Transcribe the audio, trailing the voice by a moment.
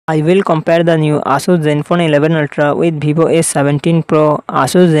I will compare the new Asus Zenfone 11 Ultra with Vivo S17 Pro.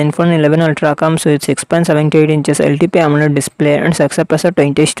 Asus Zenfone 11 Ultra comes with 6.78 inches LTP AMOLED display and success ratio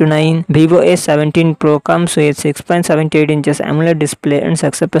 20:9. Vivo S17 Pro comes with 6.78 inches AMOLED display and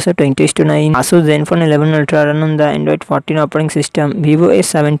success ratio 20:9. Asus Zenfone 11 Ultra run on the Android 14 operating system. Vivo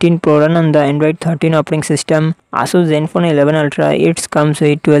S17 Pro run on the Android 13 operating system. Asus Zenfone 11 Ultra it comes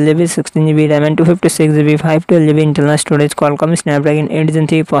with 12GB, 16GB RAM and 256GB, 512GB internal storage. Qualcomm Snapdragon 8 Gen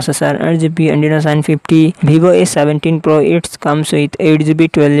 3 processor, 8GB Adreno 950. Vivo S17 Pro it comes with 8GB,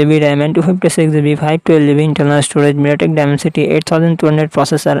 12GB RAM and 256GB, 512GB internal storage. MediaTek Dimensity 8200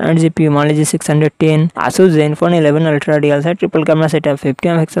 processor, 8GPU, Mali G610. Asus Zenfone 11 Ultra dual side triple camera setup,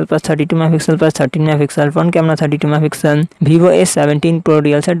 50MP plus 32MP plus 13MP, front camera 32MP. Vivo S17 Pro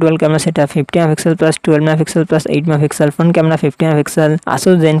dual side dual camera setup, 50MP plus 12MP plus 8MP, front camera 50MP.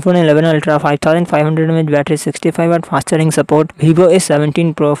 Asus Zenfone 11 Ultra 5500 mAh battery, 65W fast charging support. Vivo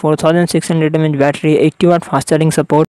S17 Pro 4600 mAh battery, 80W fast charging support.